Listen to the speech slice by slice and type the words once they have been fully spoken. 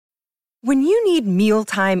When you need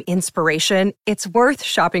mealtime inspiration, it's worth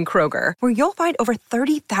shopping Kroger, where you'll find over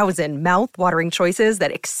 30,000 mouth-watering choices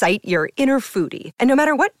that excite your inner foodie. And no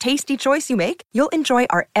matter what tasty choice you make, you'll enjoy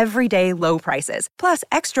our everyday low prices, plus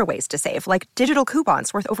extra ways to save, like digital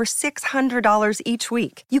coupons worth over $600 each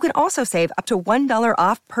week. You can also save up to $1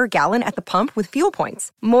 off per gallon at the pump with fuel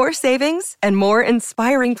points. More savings and more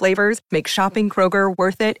inspiring flavors make shopping Kroger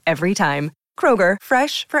worth it every time. Kroger,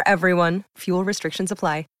 fresh for everyone. Fuel restrictions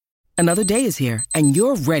apply. Another day is here, and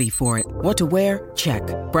you're ready for it. What to wear? Check.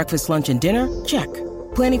 Breakfast, lunch, and dinner? Check.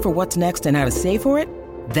 Planning for what's next and how to save for it?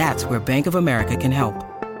 That's where Bank of America can help.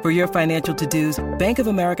 For your financial to-dos, Bank of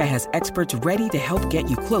America has experts ready to help get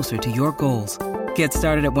you closer to your goals. Get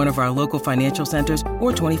started at one of our local financial centers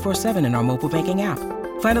or 24/7 in our mobile banking app.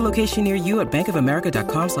 Find a location near you at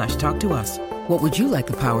bankofamerica.com/talktous. What would you like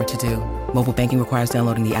the power to do? Mobile banking requires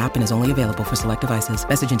downloading the app and is only available for select devices.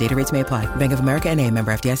 Message and data rates may apply. Bank of America N.A.,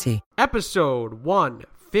 member FDIC. Episode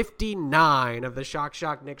 159 of the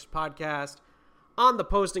Shock Knicks podcast on the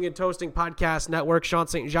Posting and Toasting Podcast Network. Sean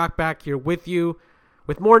St. Jacques back here with you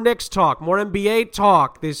with more Knicks talk, more NBA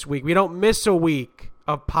talk this week. We don't miss a week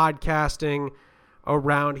of podcasting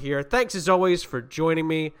around here. Thanks as always for joining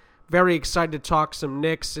me. Very excited to talk some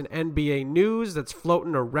Knicks and NBA news that's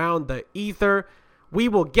floating around the ether. We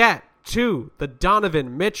will get to the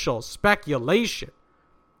Donovan Mitchell speculation.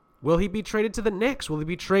 Will he be traded to the Knicks? Will he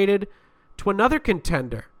be traded to another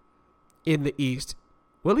contender in the East?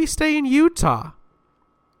 Will he stay in Utah?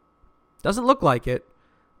 Doesn't look like it.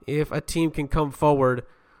 If a team can come forward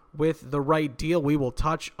with the right deal, we will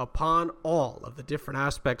touch upon all of the different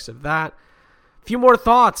aspects of that. A few more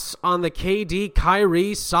thoughts on the KD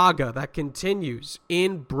Kyrie saga that continues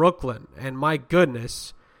in Brooklyn. And my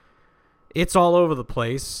goodness, it's all over the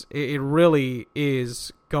place. It really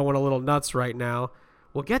is going a little nuts right now.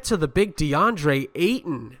 We'll get to the big DeAndre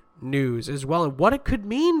Ayton news as well and what it could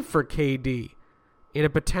mean for KD in a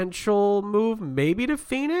potential move maybe to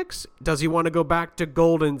Phoenix. Does he want to go back to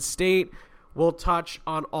Golden State? We'll touch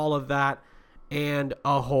on all of that and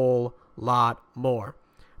a whole lot more.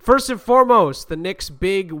 First and foremost, the Knicks'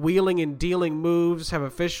 big wheeling and dealing moves have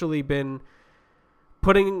officially been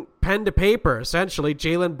putting pen to paper, essentially.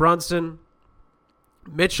 Jalen Brunson,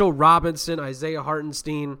 Mitchell Robinson, Isaiah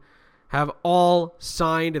Hartenstein have all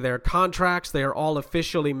signed their contracts. They are all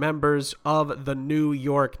officially members of the New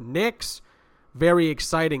York Knicks. Very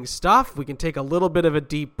exciting stuff. We can take a little bit of a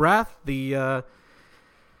deep breath. The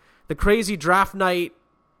crazy draft night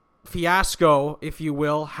fiasco, if you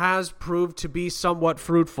will, has proved to be somewhat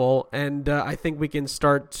fruitful, and I think we can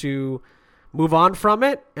start to move on from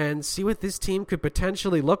it and see what this team could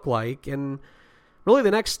potentially look like. And really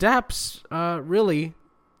the next steps really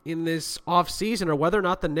in this offseason are whether or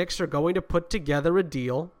not the Knicks are going to put together a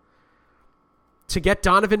deal to get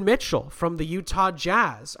Donovan Mitchell from the Utah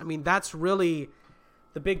Jazz. I mean, that's really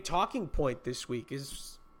the big talking point this week.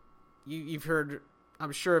 Is you've heard,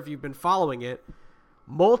 I'm sure if you've been following it,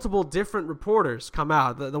 multiple different reporters come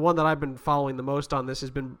out. The one that I've been following the most on this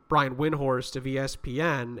has been Brian Windhorst of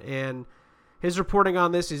ESPN, and his reporting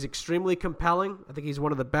on this is extremely compelling. I think he's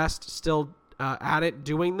one of the best still at it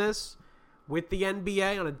doing this with the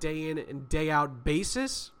NBA on a day in and day out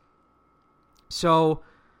basis. So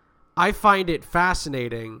I find it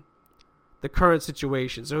fascinating, the current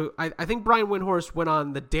situation. So I think Brian Windhorst went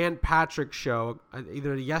on the Dan Patrick show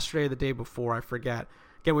either yesterday or the day before, I forget.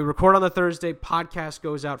 Again, we record on the Thursday. Podcast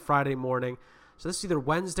goes out Friday morning. So this is either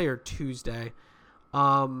Wednesday or Tuesday.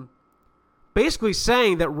 Basically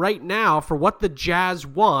saying that right now, for what the Jazz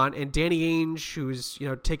want, and Danny Ainge, who's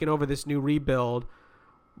taken over this new rebuild,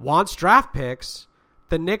 wants draft picks,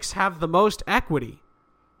 the Knicks have the most equity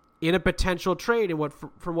in a potential trade. And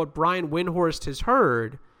from what Brian Windhorst has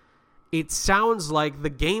heard, it sounds like the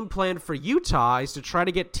game plan for Utah is to try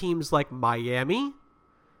to get teams like Miami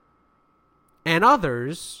and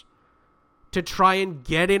others to try and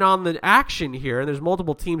get in on the action here. And there's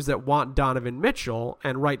multiple teams that want Donovan Mitchell,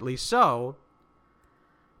 and rightly so,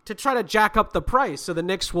 to try to jack up the price so the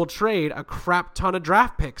Knicks will trade a crap ton of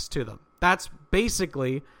draft picks to them. That's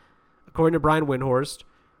basically, according to Brian Windhorst,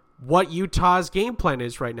 what Utah's game plan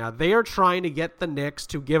is right now. They are trying to get the Knicks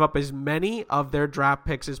to give up as many of their draft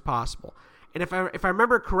picks as possible. And if I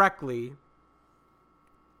remember correctly,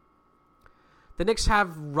 the Knicks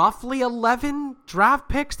have roughly 11 draft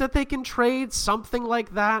picks that they can trade, something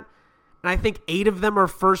like that. And I think 8 of them are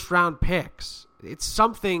first-round picks. It's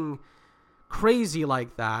something crazy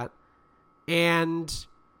like that. And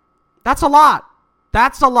that's a lot.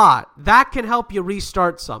 That's a lot. That can help you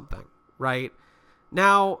restart something, right?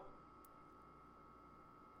 Now,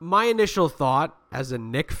 my initial thought as a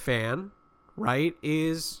Knicks fan, right,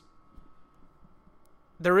 is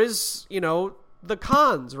there is, the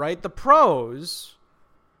cons, right? The pros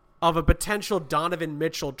of a potential Donovan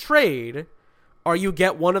Mitchell trade are you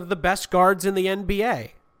get one of the best guards in the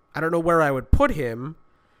NBA. I don't know where I would put him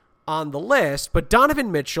on the list, but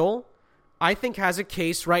Donovan Mitchell, I think, has a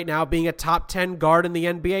case right now being a top 10 guard in the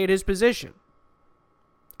NBA at his position.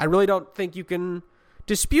 I really don't think you can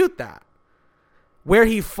dispute that. Where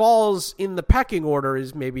he falls in the pecking order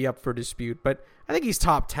is maybe up for dispute, but I think he's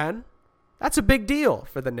top 10. That's a big deal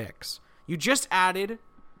for the Knicks. You just added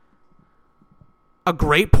a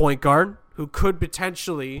great point guard who could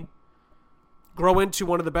potentially grow into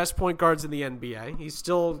one of the best point guards in the NBA. He's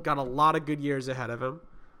still got a lot of good years ahead of him.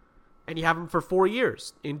 And you have him for 4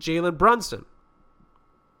 years in Jalen Brunson.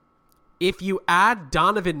 If you add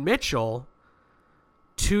Donovan Mitchell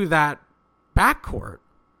to that backcourt,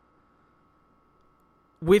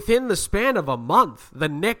 within the span of a month, the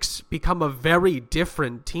Knicks become a very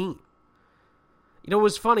different team. It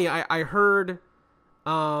was funny. I heard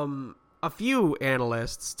a few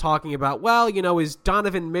analysts talking about, is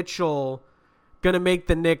Donovan Mitchell going to make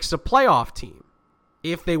the Knicks a playoff team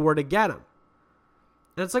if they were to get him?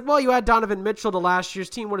 And it's like, you add Donovan Mitchell to last year's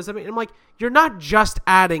team. What does that mean? And I'm like, you're not just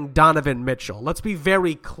adding Donovan Mitchell. Let's be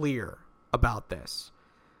very clear about this.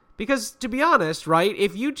 Because to be honest, right,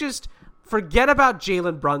 if you just forget about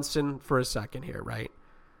Jalen Brunson for a second here, right?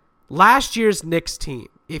 Last year's Knicks team,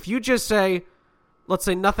 if you just say, let's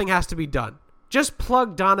say nothing has to be done, just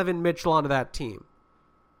plug Donovan Mitchell onto that team.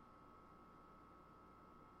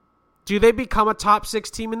 Do they become a top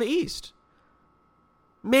 6 team in the East?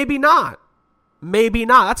 Maybe not. Maybe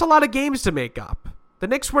not. That's a lot of games to make up. The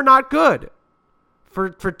Knicks were not good for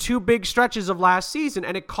 2 big stretches of last season,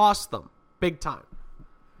 and it cost them big time.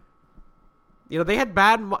 They had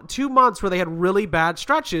 2 months where they had really bad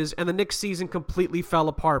stretches, and the Knicks season completely fell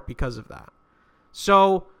apart because of that.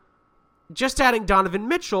 So just adding Donovan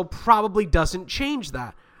Mitchell probably doesn't change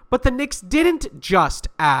that. But the Knicks didn't just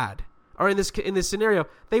add, or in this scenario,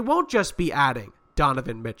 they won't just be adding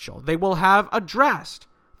Donovan Mitchell. They will have addressed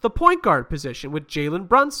the point guard position with Jalen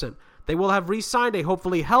Brunson. They will have re-signed a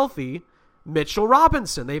hopefully healthy Mitchell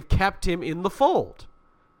Robinson. They've kept him in the fold.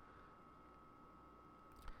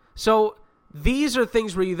 So these are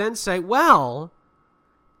things where you then say,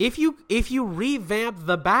 if you revamp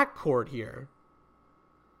the backcourt here,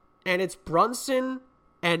 and it's Brunson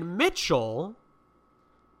and Mitchell,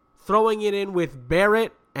 throwing it in with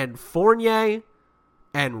Barrett and Fournier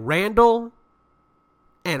and Randall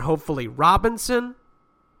and hopefully Robinson,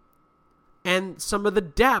 and some of the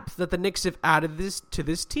depth that the Knicks have added to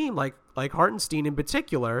this team, like Hartenstein in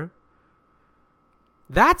particular,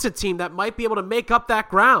 that's a team that might be able to make up that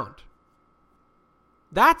ground.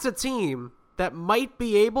 That's a team that might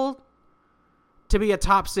be able to be a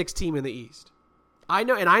top 6 team in the East. I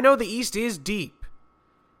know the East is deep.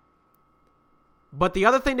 But the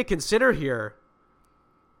other thing to consider here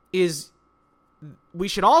is we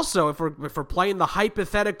should also, if we're playing the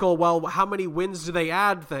hypothetical, how many wins do they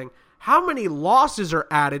add thing, how many losses are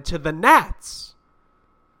added to the Nets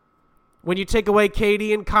when you take away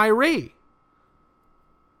KD and Kyrie?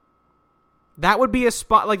 That would be a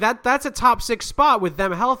spot like that. That's a top 6 spot with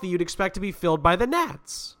them healthy. You'd expect to be filled by the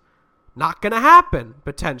Nets. Not going to happen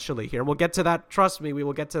potentially here. We'll get to that. Trust me, we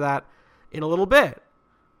will get to that in a little bit.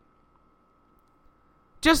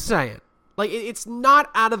 Just saying. It's not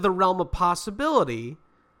out of the realm of possibility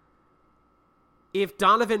if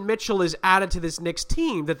Donovan Mitchell is added to this Knicks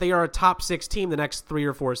team that they are a top 6 team the next 3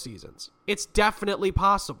 or 4 seasons. It's definitely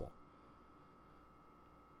possible.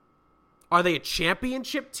 Are they a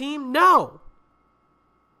championship team? No.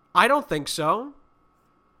 I don't think so.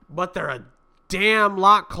 But they're a damn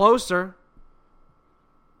lot closer.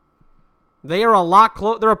 They are a lot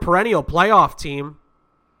closer. They're a perennial playoff team.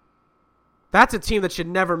 That's a team that should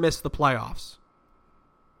never miss the playoffs.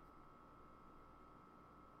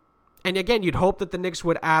 And again, you'd hope that the Knicks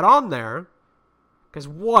would add on there, because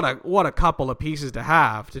what a couple of pieces to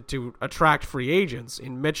have to attract free agents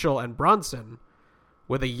in Mitchell and Brunson,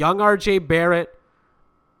 with a young R.J. Barrett,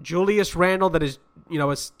 Julius Randle that is,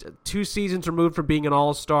 is 2 seasons removed from being an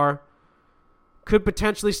all-star, could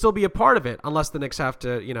potentially still be a part of it, unless the Knicks have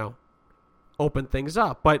to, open things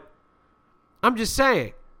up. But I'm just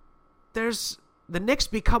saying, the Knicks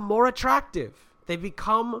become more attractive. They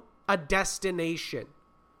become a destination.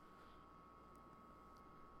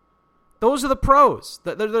 Those are the pros.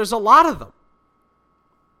 There's a lot of them.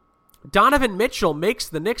 Donovan Mitchell makes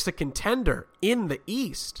the Knicks a contender in the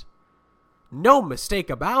East. No mistake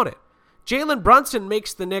about it. Jalen Brunson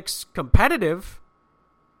makes the Knicks competitive.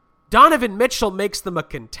 Donovan Mitchell makes them a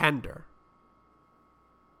contender.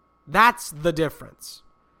 That's the difference.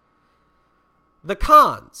 The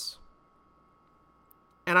cons.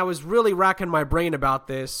 And I was really racking my brain about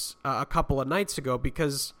this a couple of nights ago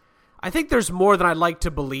because I think there's more than I'd like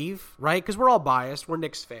to believe, right? Because we're all biased. We're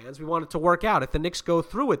Knicks fans. We want it to work out. If the Knicks go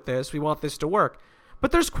through with this, we want this to work.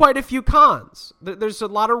 But there's quite a few cons. There's a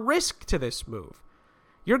lot of risk to this move.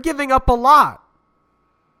 You're giving up a lot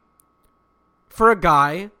for a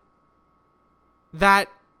guy that,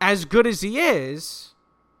 as good as he is,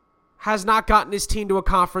 has not gotten his team to a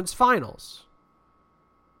conference finals.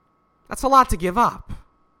 That's a lot to give up.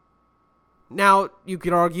 Now, you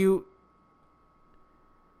could argue,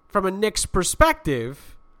 from a Knicks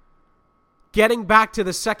perspective, getting back to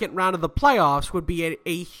the second round of the playoffs would be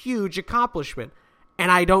a huge accomplishment. And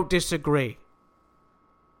I don't disagree.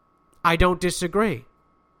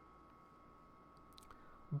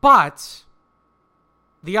 But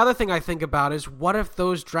the other thing I think about is, what if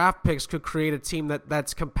those draft picks could create a team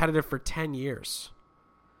that's competitive for 10 years?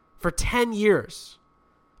 For 10 years,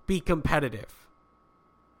 be competitive.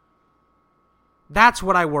 That's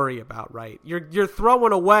what I worry about, right? You're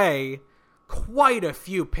throwing away quite a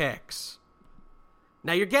few picks.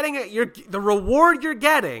 Now you're getting the reward you're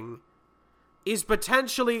getting is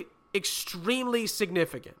potentially extremely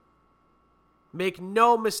significant. Make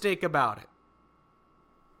no mistake about it.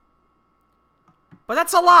 But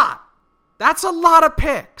that's a lot. That's a lot of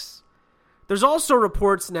picks. There's also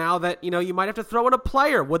reports now that, you might have to throw in a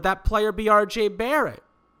player. Would that player be RJ Barrett?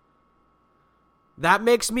 That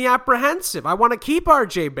makes me apprehensive. I want to keep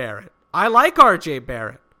RJ Barrett. I like RJ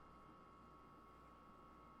Barrett.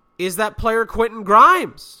 Is that player Quentin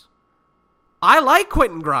Grimes? I like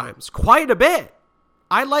Quentin Grimes quite a bit.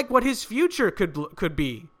 I like what his future could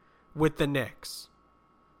be with the Knicks.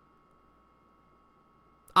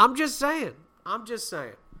 I'm just saying.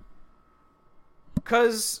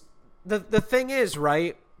 Because the thing is,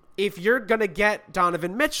 right, if you're going to get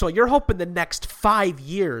Donovan Mitchell, you're hoping the next 5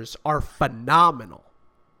 years are phenomenal.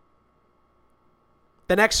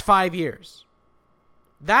 The next 5 years.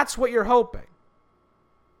 That's what you're hoping.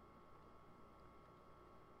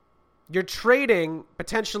 You're trading,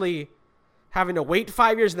 potentially having to wait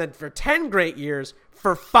 5 years and then for 10 great years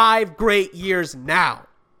for 5 great years now.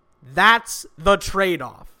 That's the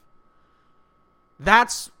trade-off.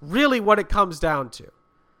 That's really what it comes down to.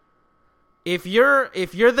 If you're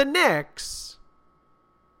the Knicks,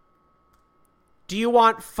 do you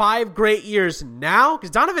want 5 great years now? Because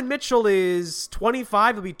Donovan Mitchell is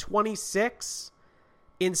 25. He'll be 26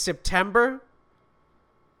 in September.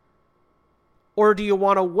 Or do you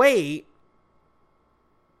want to wait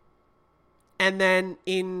and then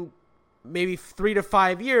in maybe 3 to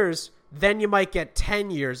 5 years, then you might get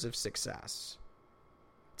 10 years of success?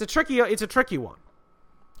 It's a tricky one.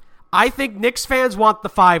 I think Knicks fans want the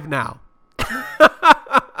 5 now.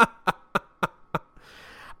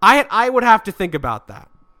 I would have to think about that.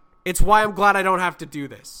 It's why I'm glad I don't have to do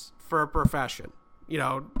this for a profession.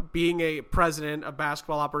 Being a president of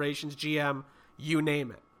basketball operations, GM, you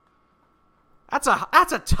name it. That's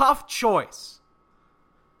a tough choice.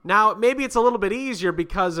 Now, maybe it's a little bit easier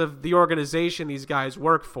because of the organization these guys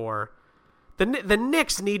work for. The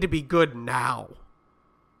Knicks need to be good now.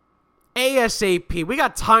 ASAP. We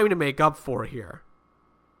got time to make up for here.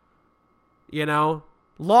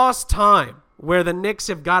 Lost time where the Knicks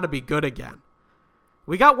have got to be good again.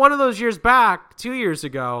 We got one of those years back 2 years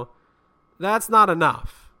ago. That's not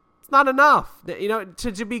enough. It's not enough.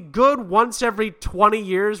 To be good once every 20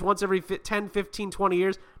 years, once every 10, 15, 20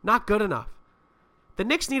 years, not good enough. The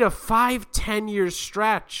Knicks need a 5-10 year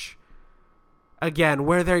stretch again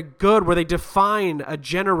where they're good, where they define a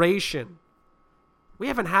generation. We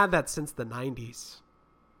haven't had that since the 90s.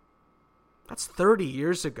 That's 30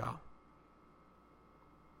 years ago.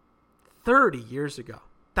 30 years ago.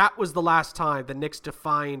 That was the last time the Knicks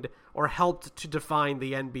defined or helped to define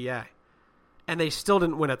the NBA. And they still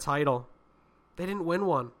didn't win a title. They didn't win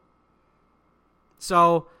one.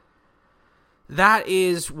 So that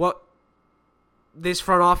is what this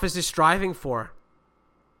front office is striving for.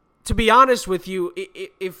 To be honest with you,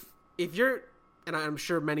 if you're, and I'm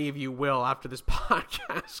sure many of you will after this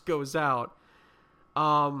podcast goes out,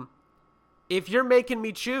 if you're making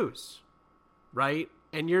me choose, right?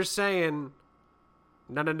 And you're saying,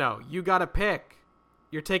 no, you got to pick.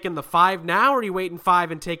 You're taking the 5 now, or are you waiting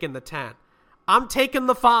 5 and taking the 10? I'm taking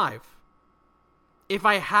the 5. If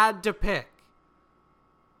I had to pick,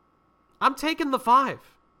 I'm taking the 5.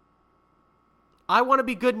 I want to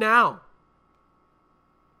be good now.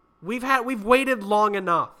 We've waited long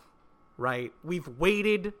enough, right? We've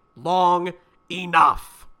waited long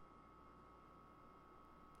enough.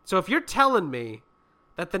 So if you're telling me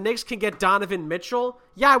that the Knicks can get Donovan Mitchell,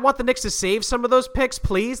 yeah, I want the Knicks to save some of those picks,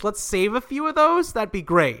 please. Let's save a few of those. That'd be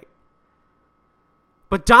great.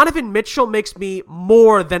 But Donovan Mitchell makes me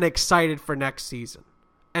more than excited for next season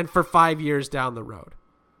and for 5 years down the road.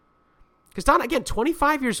 Because, again,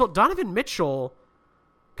 25 years old, Donovan Mitchell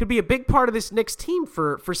could be a big part of this Knicks team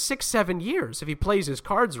for 6-7 years if he plays his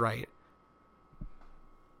cards right.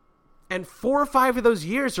 And 4 or 5 of those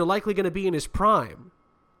years are likely going to be in his prime.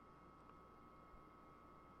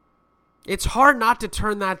 It's hard not to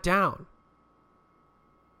turn that down.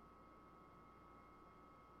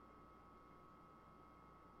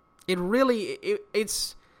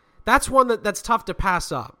 That's one that's tough to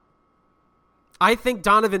pass up. I think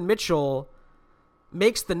Donovan Mitchell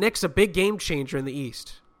makes the Knicks a big game changer in the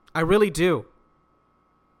East. I really do.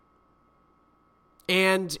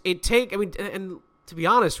 And and to be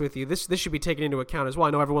honest with you, this should be taken into account as well.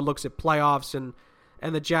 I know everyone looks at playoffs and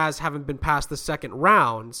the Jazz haven't been past the second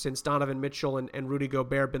round since Donovan Mitchell and Rudy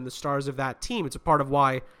Gobert have been the stars of that team. It's a part of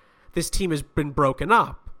why this team has been broken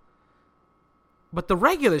up. But the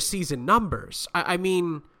regular season numbers, I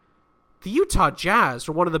mean, the Utah Jazz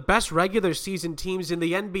were one of the best regular season teams in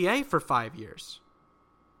the NBA for 5 years.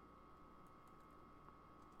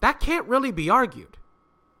 That can't really be argued.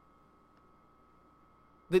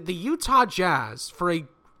 The Utah Jazz, for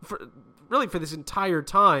this entire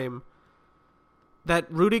time that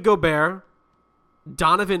Rudy Gobert,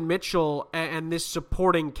 Donovan Mitchell, and this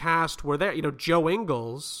supporting cast were there, Joe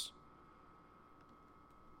Ingles,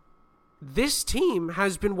 this team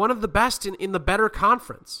has been one of the best in the better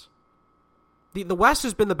conference. The West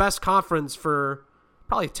has been the best conference for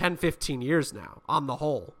probably 10, 15 years now, on the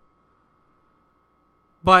whole.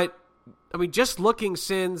 But, I mean, just looking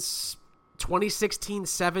since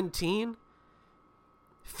 2016-17,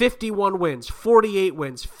 51 wins, 48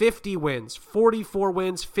 wins, 50 wins, 44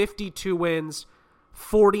 wins, 52 wins,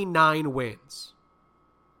 49 wins.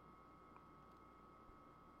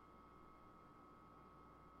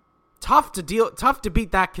 Tough to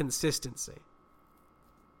beat that consistency.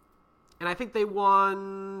 And I think they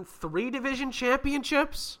won 3 division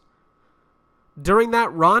championships during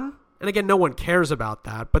that run. And again, no one cares about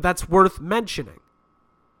that, but that's worth mentioning.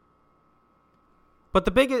 But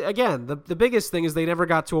the biggest thing is they never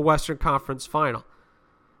got to a Western Conference final.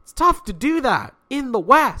 It's tough to do that in the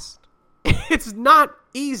West. It's not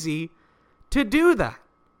easy to do that.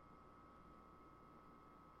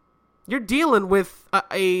 You're dealing with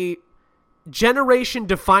a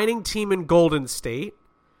generation-defining team in Golden State.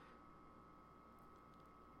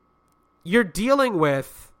 You're dealing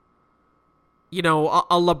with, a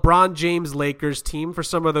LeBron James Lakers team for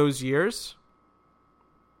some of those years.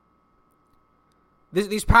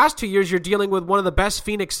 These past 2 years, you're dealing with one of the best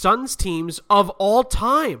Phoenix Suns teams of all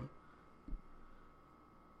time.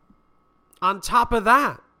 On top of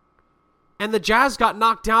that, and the Jazz got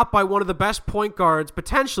knocked out by one of the best point guards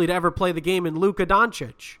potentially to ever play the game in Luka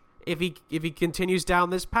Doncic, if he continues down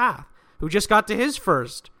this path, who just got to his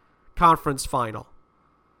first conference final.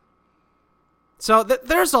 So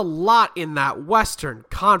there's a lot in that Western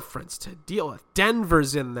Conference to deal with.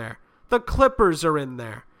 Denver's in there. The Clippers are in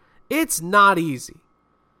there. It's not easy.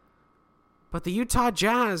 But the Utah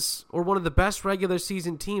Jazz were one of the best regular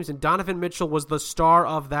season teams, and Donovan Mitchell was the star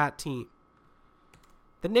of that team.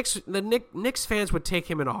 The Knicks fans would take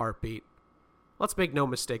him in a heartbeat. Let's make no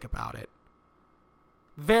mistake about it.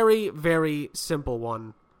 Very, very simple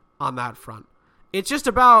one on that front. It's just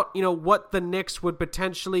about, what the Knicks would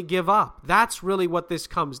potentially give up. That's really what this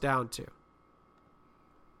comes down to.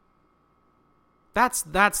 That's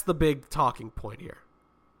the big talking point here.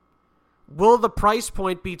 Will the price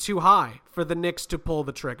point be too high for the Knicks to pull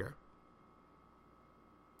the trigger?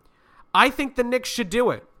 I think the Knicks should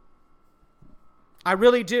do it. I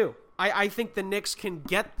really do. I think the Knicks can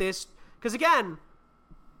get this. Because again,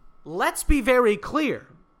 let's be very clear.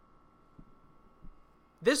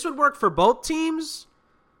 This would work for both teams,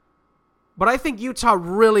 but I think Utah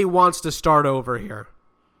really wants to start over here.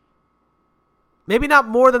 Maybe not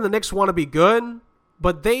more than the Knicks want to be good,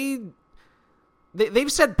 but they've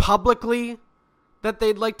said publicly that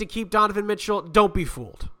they'd like to keep Donovan Mitchell. Don't be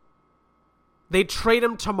fooled. They'd trade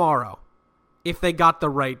him tomorrow if they got the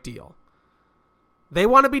right deal. They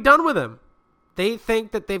want to be done with him. They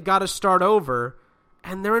think that they've got to start over,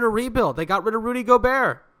 and they're in a rebuild. They got rid of Rudy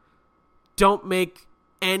Gobert. Don't make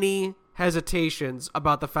any hesitations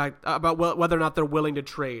about whether or not they're willing to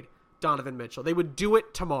trade Donovan Mitchell. They would do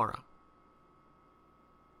it tomorrow.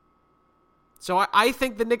 So I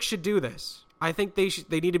think the Knicks should do this. I think they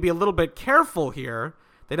need to be a little bit careful here.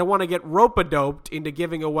 They don't want to get rope-a-doped into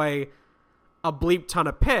giving away a bleep ton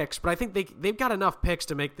of picks, but I think they've got enough picks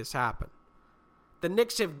to make this happen. The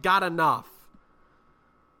Knicks have got enough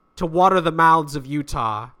to water the mouths of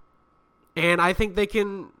Utah, and I think they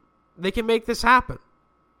can make this happen.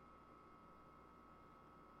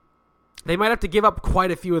 They might have to give up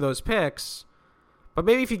quite a few of those picks, but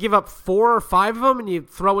maybe if you give up 4 or 5 of them and you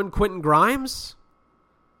throw in Quentin Grimes,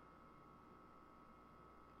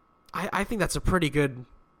 I think that's a pretty good.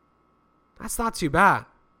 That's not too bad.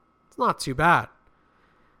 It's not too bad.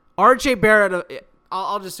 RJ Barrett,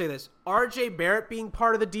 I'll just say this. RJ Barrett being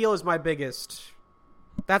part of the deal is my biggest.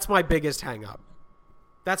 That's my biggest hang up.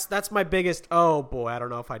 That's my biggest. Oh boy, I don't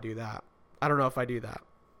know if I do that.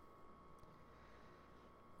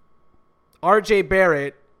 RJ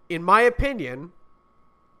Barrett, in my opinion,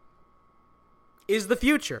 is the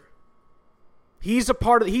future. He's a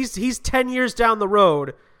part of. He's 10 years down the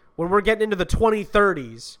road when we're getting into the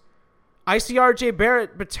 2030s. I see RJ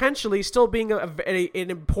Barrett potentially still being an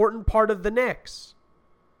important part of the Knicks.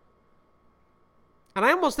 And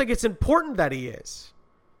I almost think it's important that he is.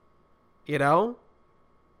 You know?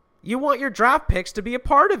 You want your draft picks to be a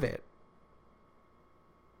part of it.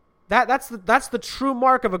 That's the true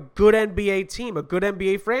mark of a good NBA team, a good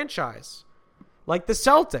NBA franchise. Like the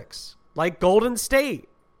Celtics, like Golden State.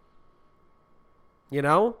 You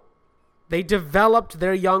know? They developed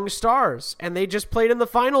their young stars, and they just played in the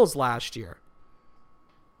finals last year.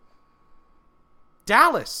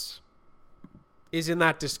 Dallas is in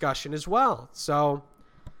that discussion as well. So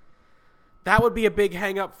that would be a big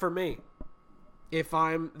hang-up for me if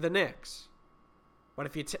I'm the Knicks. But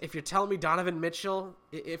if you're telling me Donovan Mitchell,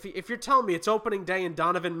 if you're telling me it's opening day and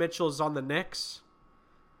Donovan Mitchell is on the Knicks,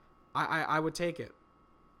 I would take it.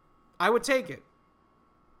 I would take it.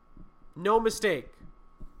 No mistake.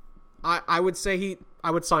 I would say I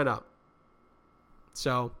would sign up.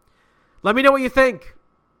 So let me know what you think.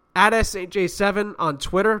 At SHA7 on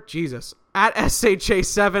Twitter. Jesus. At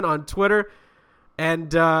SHA7 on Twitter.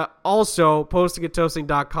 And also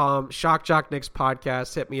postingandtoasting.com. Shock Jock Knicks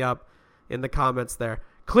podcast. Hit me up in the comments there.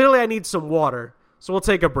 Clearly I need some water. So we'll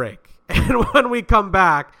take a break. And when we come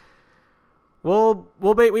back,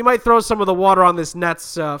 we might throw some of the water on this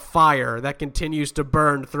Nets fire that continues to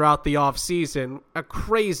burn throughout the offseason. A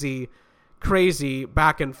crazy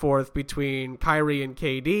back and forth between Kyrie and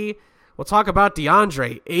KD. We'll talk about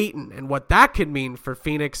DeAndre Ayton and what that could mean for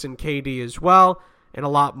Phoenix and KD as well. And a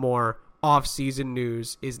lot more offseason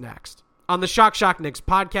news is next on the Shock Jock Knicks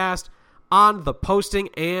podcast on the Posting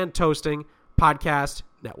and Toasting Podcast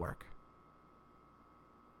Network.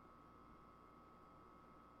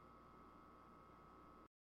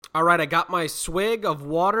 All right, I got my swig of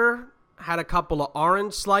water, had a couple of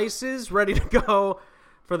orange slices, ready to go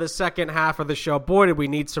for the second half of the show. Boy, did we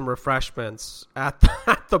need some refreshments at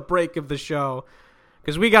the break of the show,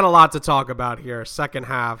 because we got a lot to talk about here, second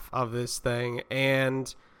half of this thing.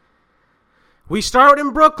 And we start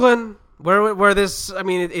in Brooklyn, where this, I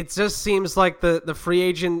mean, it just seems like the free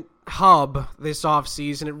agent hub this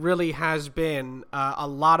offseason. It really has been a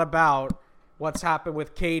lot about what's happened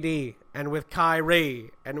with KD and with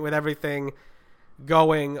Kyrie and with everything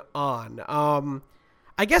going on.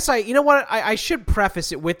 I guess I should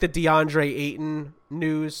preface it with the DeAndre Ayton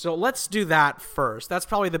news. So let's do that first. That's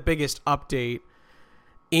probably the biggest update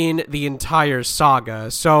in the entire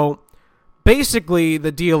saga. So basically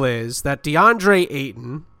the deal is that DeAndre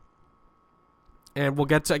Ayton, and we'll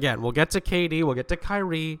get to KD, we'll get to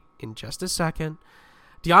Kyrie in just a second.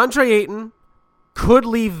 DeAndre Ayton could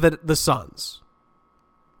leave the Suns.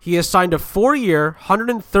 He has signed a 4-year,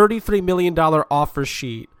 $133 million offer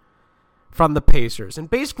sheet from the Pacers. And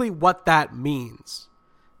basically what that means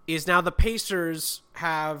is now the Pacers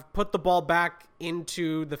have put the ball back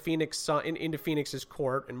into the into Phoenix's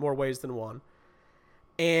court in more ways than one.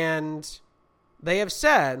 And they have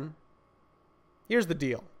said, here's the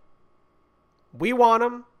deal. We want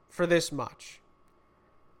him for this much.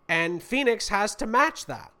 And Phoenix has to match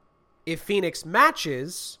that. If Phoenix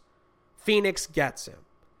matches, Phoenix gets him.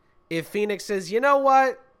 If Phoenix says, you know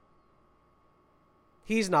what,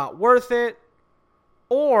 he's not worth it,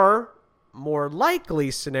 or more likely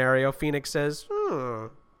scenario, Phoenix says,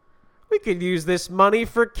 we could use this money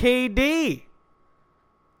for KD,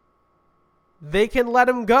 they can let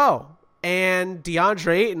him go. And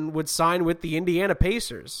DeAndre Ayton would sign with the Indiana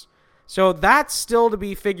Pacers. So that's still to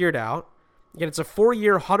be figured out. Again, it's a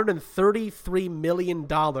 4-year, $133 million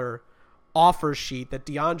offer sheet that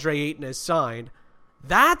DeAndre Ayton has signed.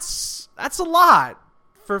 That's a lot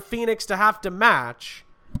for Phoenix to have to match.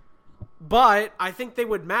 But I think they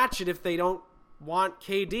would match it if they don't want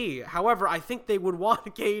KD. However, I think they would want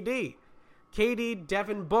KD. KD,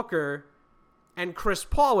 Devin Booker, and Chris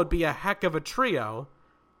Paul would be a heck of a trio.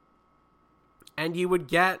 And you would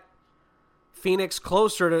get Phoenix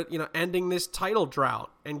closer to, ending this title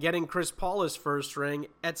drought and getting Chris Paul his first ring,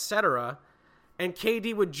 etc. And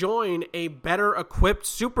KD would join a better equipped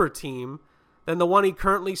super team than the one he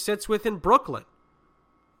currently sits with in Brooklyn.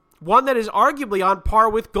 One that is arguably on par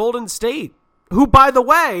with Golden State, who, by the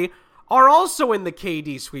way, are also in the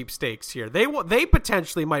KD sweepstakes here. They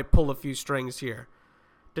potentially might pull a few strings here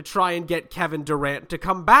to try and get Kevin Durant to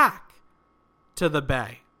come back to the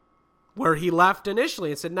Bay, where he left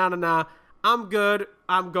initially and said, no, I'm good.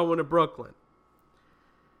 I'm going to Brooklyn.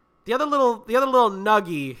 The other little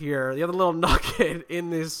nugget here, the other little nugget in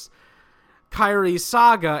this Kyrie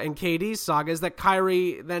saga and KD saga is that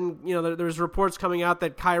Kyrie then, there's reports coming out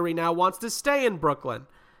that Kyrie now wants to stay in Brooklyn.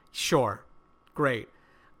 Sure. Great.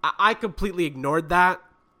 I completely ignored that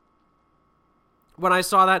when I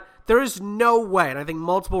saw that. There is no way, and I think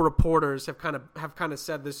multiple reporters have kind of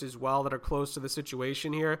said this as well that are close to the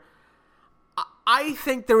situation here. I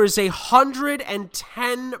think there is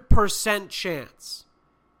 110% chance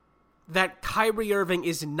that Kyrie Irving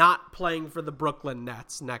is not playing for the Brooklyn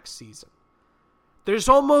Nets next season. There's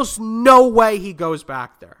almost no way he goes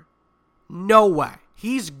back there. No way.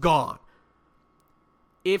 He's gone.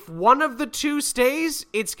 If one of the two stays,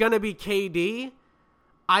 it's going to be KD.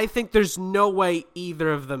 I think there's no way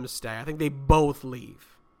either of them stay. I think they both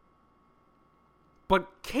leave.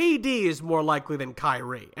 But KD is more likely than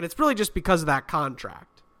Kyrie, and it's really just because of that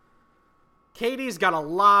contract. KD's got a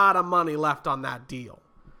lot of money left on that deal.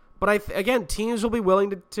 But again, teams will be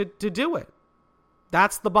willing to do it.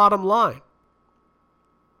 That's the bottom line.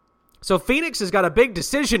 So Phoenix has got a big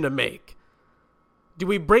decision to make. Do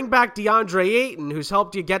we bring back DeAndre Ayton, who's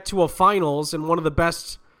helped you get to a finals in one of the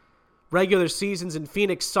best regular seasons in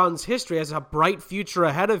Phoenix Suns history, has a bright future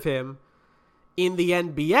ahead of him in the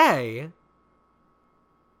NBA?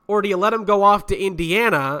 Or do you let him go off to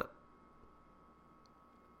Indiana?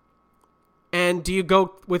 And do you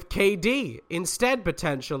go with KD instead,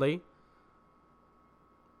 potentially?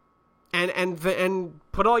 And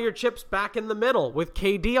put all your chips back in the middle with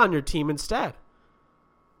KD on your team instead.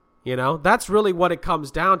 That's really what it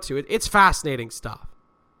comes down to. It's fascinating stuff.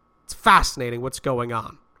 It's fascinating what's going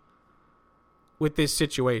on with this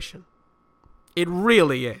situation. It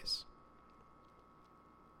really is.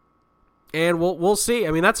 And we'll see.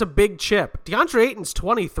 I mean, that's a big chip. DeAndre Ayton's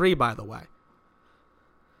 23, by the way.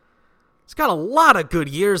 He's got a lot of good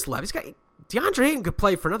years left. DeAndre Ayton could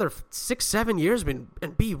play for another 6-7 years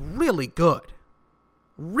and be really good.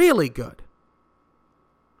 Really good.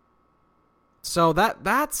 So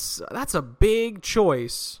that's a big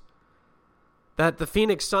choice that the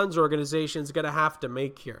Phoenix Suns organization is going to have to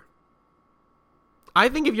make here. I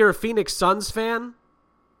think if you're a Phoenix Suns fan,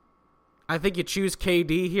 I think you choose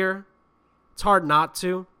KD here. It's hard not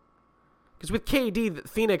to. Because with KD,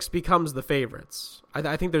 Phoenix becomes the favorites.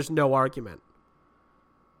 I think there's no argument.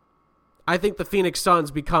 I think the Phoenix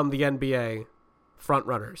Suns become the NBA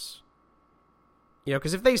frontrunners.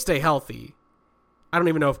 Because if they stay healthy, I don't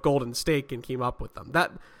even know if Golden State can keep up with them.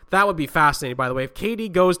 That would be fascinating, by the way. If KD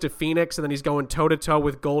goes to Phoenix and then he's going toe-to-toe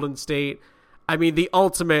with Golden State, I mean, the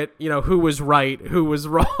ultimate, who was right, who was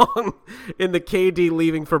wrong in the KD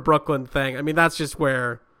leaving for Brooklyn thing. I mean, that's just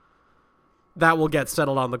where that will get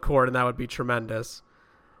settled on the court, and that would be tremendous.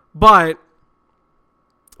 But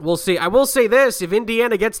we'll see. I will say this: if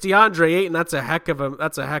Indiana gets DeAndre Ayton, that's a heck of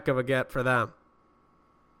a get for them.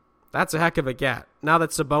 That's a heck of a get. Now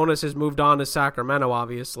that Sabonis has moved on to Sacramento,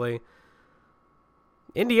 obviously,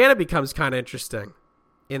 Indiana becomes kind of interesting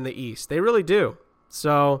in the East. They really do.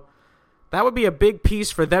 So that would be a big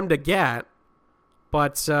piece for them to get.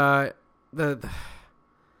 But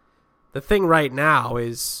the thing right now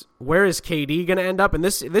is, where is KD going to end up? And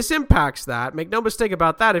this impacts that. Make no mistake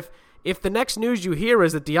about that. If the next news you hear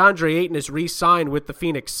is that DeAndre Ayton is re-signed with the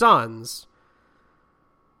Phoenix Suns,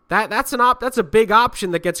 that's a big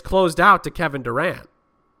option that gets closed out to Kevin Durant.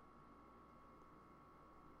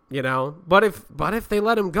 But if they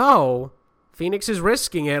let him go, Phoenix is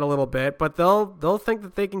risking it a little bit, but they'll think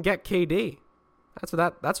that they can get KD. That's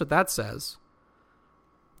what that says.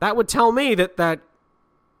 That would tell me that they're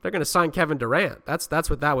going to sign Kevin Durant. That's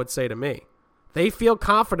what that would say to me. They feel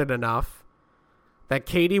confident enough that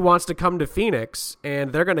KD wants to come to Phoenix,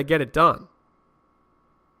 and they're going to get it done.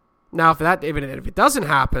 Now, if it doesn't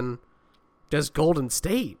happen, does Golden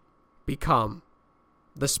State become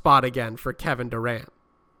the spot again for Kevin Durant?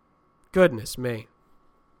 Goodness me.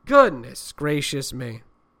 Goodness gracious me.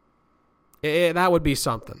 That would be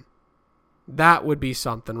something. That would be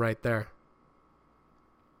something right there.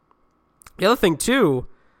 The other thing, too,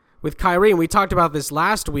 with Kyrie, and we talked about this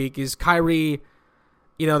last week, is Kyrie,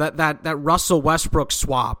 that Russell Westbrook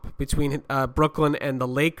swap between Brooklyn and the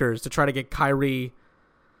Lakers to try to get Kyrie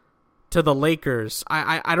to the Lakers.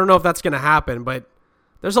 I don't know if that's going to happen, but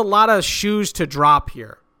there's a lot of shoes to drop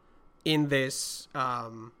here in this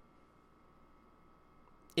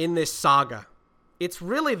saga. It's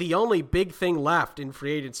really the only big thing left in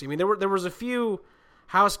free agency. I mean, there was a few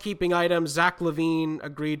housekeeping items. Zach LaVine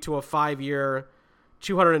agreed to a 5-year,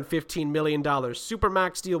 $215 million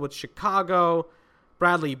Supermax deal with Chicago.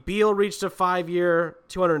 Bradley Beal reached a 5-year,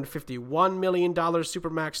 $251 million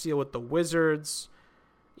Supermax deal with the Wizards.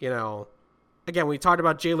 Again, we talked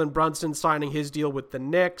about Jalen Brunson signing his deal with the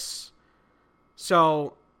Knicks.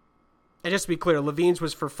 So, and just to be clear, LaVine's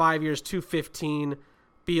was for 5 years, $215.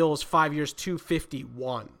 Beal's 5 years,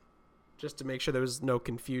 $251. Just to make sure there was no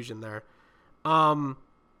confusion there. Both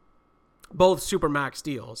Supermax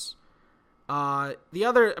deals. The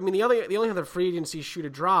only other free agency shoe to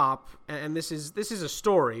drop, and this is a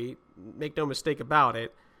story, make no mistake about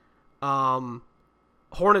it.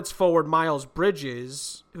 Hornets forward Miles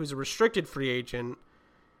Bridges, who's a restricted free agent,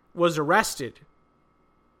 was arrested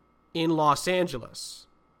in Los Angeles.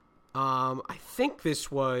 I think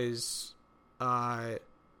this was at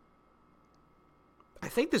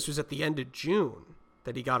the end of June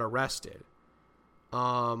that he got arrested.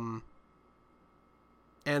 And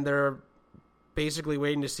they're basically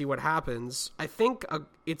waiting to see what happens. I think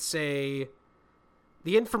the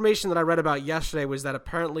information that I read about yesterday was that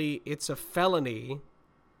apparently it's a felony.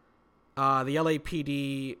 The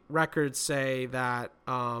LAPD records say that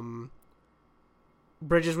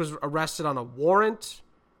Bridges was arrested on a warrant.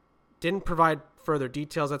 Didn't provide further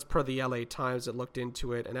details. That's per the LA Times that looked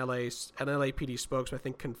into it. An LAPD spokesman, I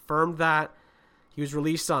think, confirmed that. He was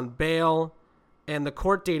released on bail, and the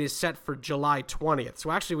court date is set for July 20th.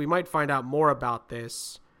 So actually, we might find out more about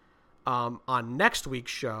this on next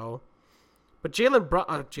week's show. But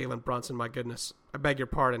Jalen Brunson, my goodness, I beg your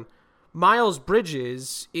pardon. Miles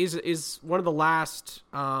Bridges is one of the last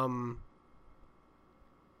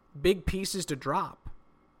big pieces to drop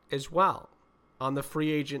as well on the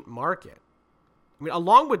free agent market. I mean,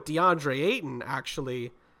 along with DeAndre Ayton,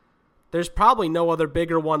 actually, there's probably no other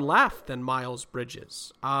bigger one left than Miles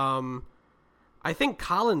Bridges. I think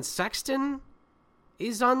Colin Sexton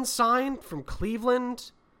is unsigned from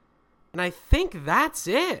Cleveland, and I think that's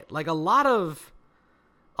it. Like a lot of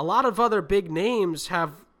other big names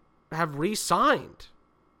have re-signed,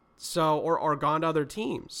 or gone to other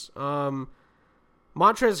teams.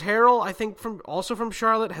 Montrezl Harrell, I think from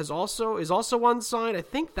Charlotte, is also unsigned. I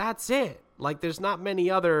think that's it. Like there's not many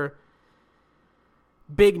other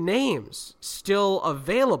big names still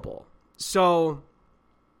available. So,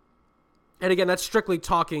 and again, that's strictly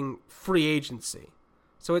talking free agency.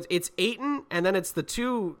 So it's Ayton, and then it's the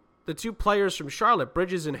two players from Charlotte,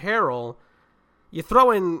 Bridges and Harrell. You throw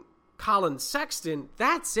in Colin Sexton,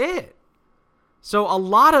 that's it. So a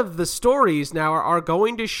lot of the stories now are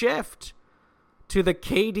going to shift to the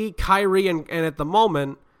KD, Kyrie, and at the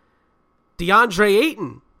moment, DeAndre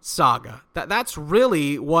Ayton saga. That's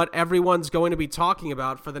really what everyone's going to be talking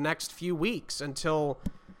about for the next few weeks until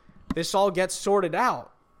this all gets sorted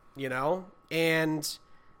out, And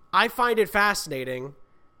I find it fascinating.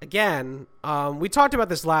 Again, we talked about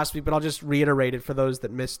this last week, but I'll just reiterate it for those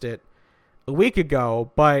that missed it a week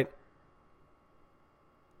ago. But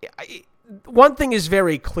one thing is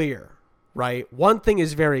very clear, right? One thing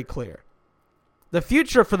is very clear. The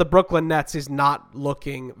future for the Brooklyn Nets is not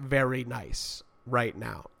looking very nice right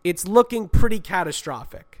now. It's looking pretty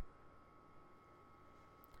catastrophic.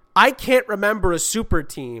 I can't remember a super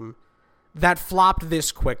team that flopped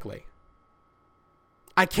this quickly.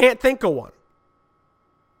 I can't think of one.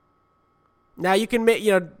 Now you can make,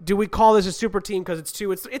 do we call this a super team because it's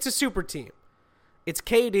two? It's a super team. It's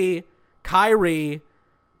KD, Kyrie,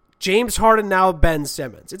 James Harden, now Ben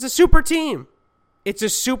Simmons. It's a super team. It's a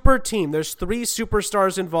super team. There's 3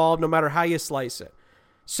 superstars involved no matter how you slice it.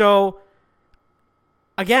 So,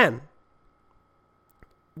 again,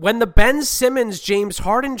 when the Ben Simmons-James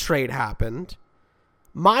Harden trade happened,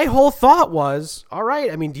 my whole thought was, all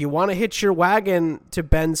right, I mean, do you want to hitch your wagon to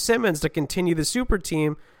Ben Simmons to continue the super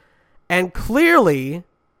team? And clearly,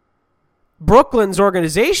 Brooklyn's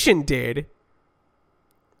organization did.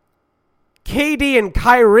 KD and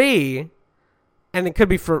Kyrie, and it could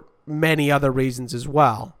be for many other reasons as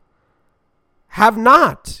well, have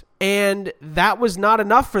not. And that was not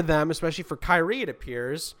enough for them, especially for Kyrie, it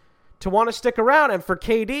appears, to want to stick around. And for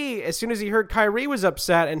KD, as soon as he heard Kyrie was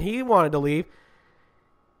upset and he wanted to leave,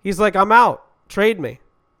 he's like, I'm out. Trade me.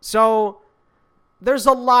 So there's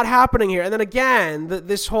a lot happening here. And then again,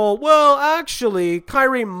 this whole, well, actually,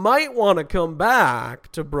 Kyrie might want to come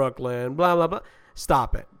back to Brooklyn, blah, blah, blah.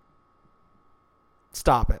 Stop it.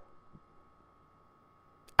 Stop it.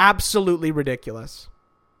 Absolutely ridiculous.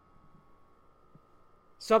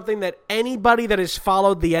 Something that anybody that has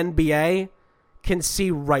followed the NBA can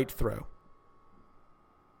see right through.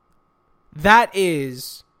 That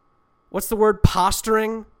is, what's the word?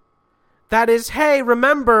 Posturing? That is, hey,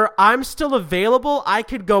 remember, I'm still available. I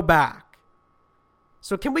could go back.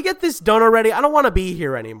 So can we get this done already? I don't want to be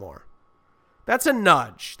here anymore. That's a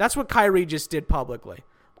nudge. That's what Kyrie just did publicly.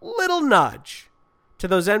 Little nudge to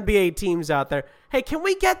those NBA teams out there. Hey, can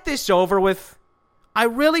we get this over with? I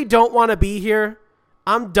really don't want to be here.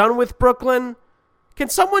 I'm done with Brooklyn. Can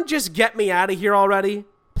someone just get me out of here already?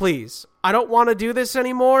 Please. I don't want to do this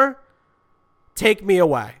anymore. Take me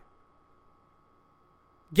away.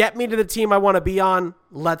 Get me to the team I want to be on.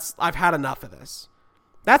 I've had enough of this.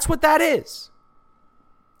 That's what that is.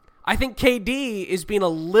 I think KD is being a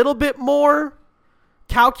little bit more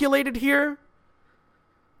calculated here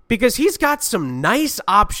because he's got some nice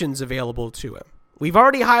options available to him. We've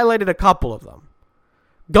already highlighted a couple of them.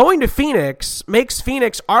 Going to Phoenix makes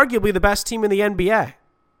Phoenix arguably the best team in the NBA.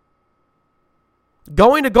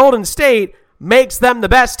 Going to Golden State makes them the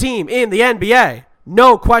best team in the NBA.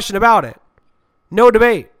 No question about it. No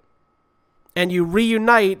debate. And you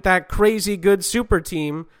reunite that crazy good super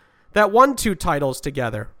team that won 2 titles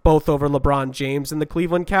together, both over LeBron James and the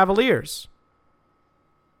Cleveland Cavaliers,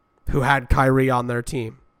 who had Kyrie on their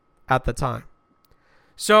team at the time.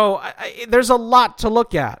 So there's a lot to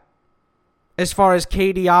look at as far as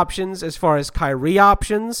KD options, as far as Kyrie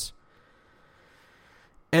options.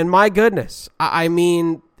 And my goodness, I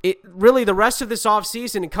mean, it really the rest of this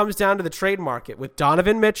offseason, it comes down to the trade market with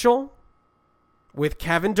Donovan Mitchell, with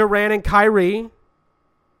Kevin Durant and Kyrie,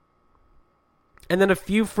 and then a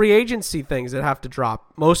few free agency things that have to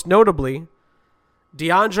drop. Most notably,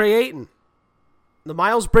 DeAndre Ayton. The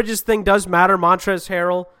Miles Bridges thing does matter. Montrezl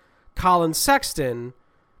Harrell, Colin Sexton.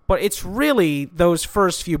 But it's really those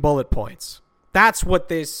first few bullet points. That's what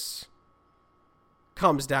this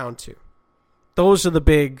comes down to. Those are the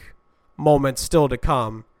big moments still to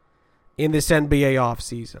come in this NBA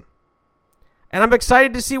offseason. And I'm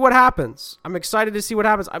excited to see what happens. I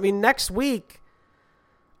mean, next week,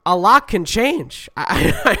 a lot can change.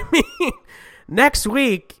 I mean, next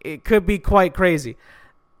week, it could be quite crazy.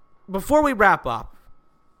 Before we wrap up,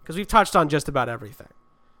 because we've touched on just about everything,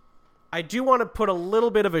 I do want to put a little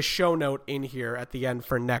bit of a show note in here at the end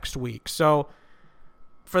for next week. So,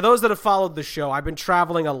 for those that have followed the show, I've been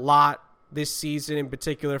traveling a lot this season, in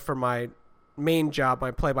particular for my main job,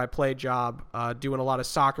 my play-by-play job, doing a lot of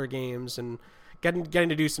soccer games and getting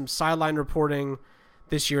to do some sideline reporting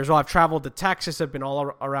this year as well. I've traveled to Texas. I've been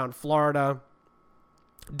all around Florida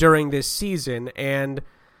during this season. And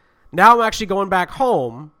now I'm actually going back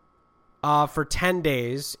home for 10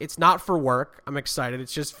 days. It's not for work. I'm excited.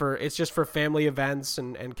 It's just for family events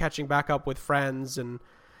and catching back up with friends and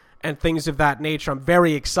things of that nature. I'm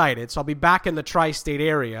very excited. So I'll be back in the tri-state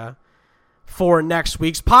area for next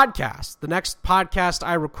week's podcast. The next podcast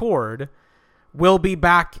I record will be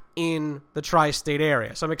back in the tri-state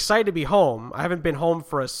area. So I'm excited to be home. I haven't been home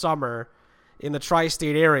for a summer in the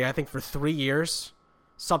tri-state area, I think for 3 years,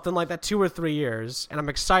 something like that, 2 or 3 years. And I'm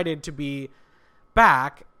excited to be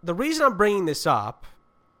back. The reason I'm bringing this up,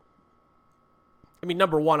 I mean,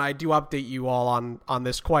 number one, I do update you all on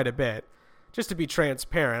this quite a bit, just to be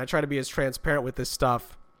transparent. I try to be as transparent with this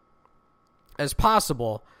stuff as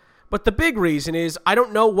possible. But the big reason is I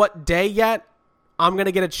don't know what day yet I'm going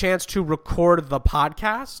to get a chance to record the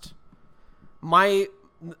podcast.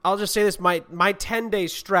 I'll just say this, my 10-day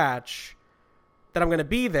stretch that I'm going to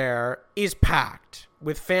be there is packed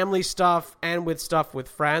with family stuff and with stuff with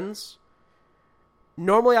friends.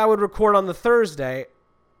 Normally I would record on the Thursday.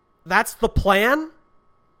 That's the plan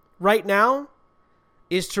right now,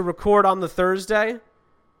 is to record on the Thursday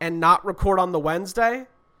and not record on the Wednesday.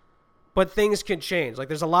 But things can change. Like,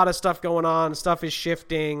 there's a lot of stuff going on. Stuff is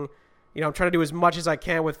shifting. You know, I'm trying to do as much as I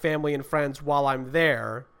can with family and friends while I'm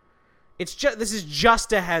there. This is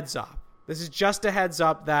just a heads up. This is just a heads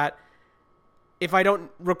up that if I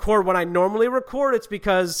don't record when I normally record, it's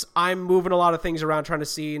because I'm moving a lot of things around, trying to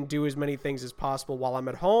see and do as many things as possible while I'm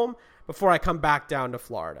at home before I come back down to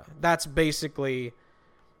Florida. That's basically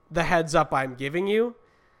the heads up I'm giving you.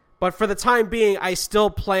 But for the time being, I still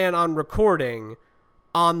plan on recording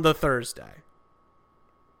on the Thursday.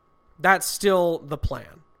 That's still the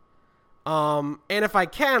plan. And if I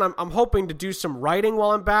can, I'm hoping to do some writing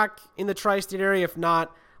while I'm back in the tri-state area. If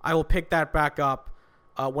not, I will pick that back up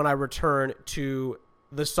when I return to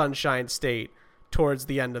the Sunshine State towards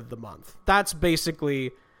the end of the month. That's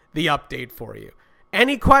basically the update for you.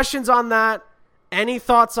 Any questions on that? Any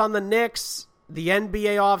thoughts on the Knicks? the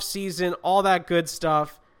NBA offseason, all that good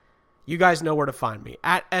stuff, you guys know where to find me.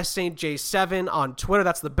 At SSJ7 on Twitter.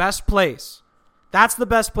 That's the best place. That's the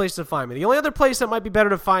best place to find me. The only other place that might be better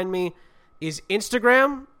to find me is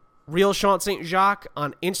Instagram. Real Sean St. Jacques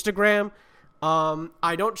on Instagram.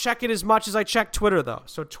 I don't check it as much as I check Twitter, though.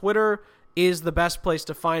 So Twitter is the best place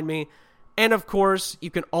to find me. And, of course, you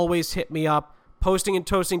can always hit me up.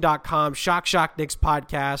 Postingandtoasting.com, Shock Knicks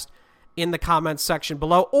podcast in the comments section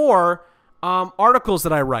below. Or articles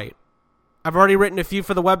that I write. I've already written a few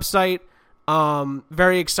for the website.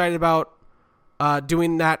 Very excited about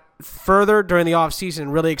doing that further during the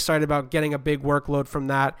offseason. Really excited about getting a big workload from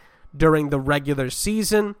that during the regular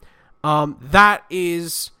season. That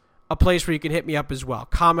is a place where you can hit me up as well.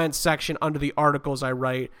 Comments section under the articles I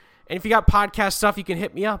write. And if you got podcast stuff, you can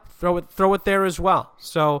hit me up. Throw it there as well.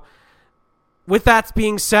 So with that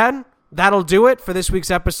being said, that'll do it for this week's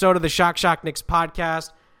episode of the Shock Knicks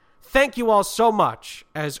podcast. Thank you all so much,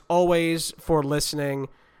 as always, for listening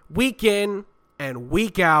week in and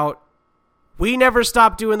week out. We never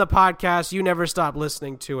stop doing the podcast. You never stop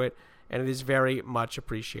listening to it, and it is very much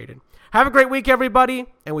appreciated. Have a great week, everybody,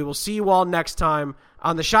 and we will see you all next time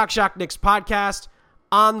on the Shock Knicks podcast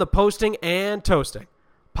on the Posting and Toasting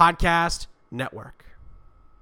Podcast Network.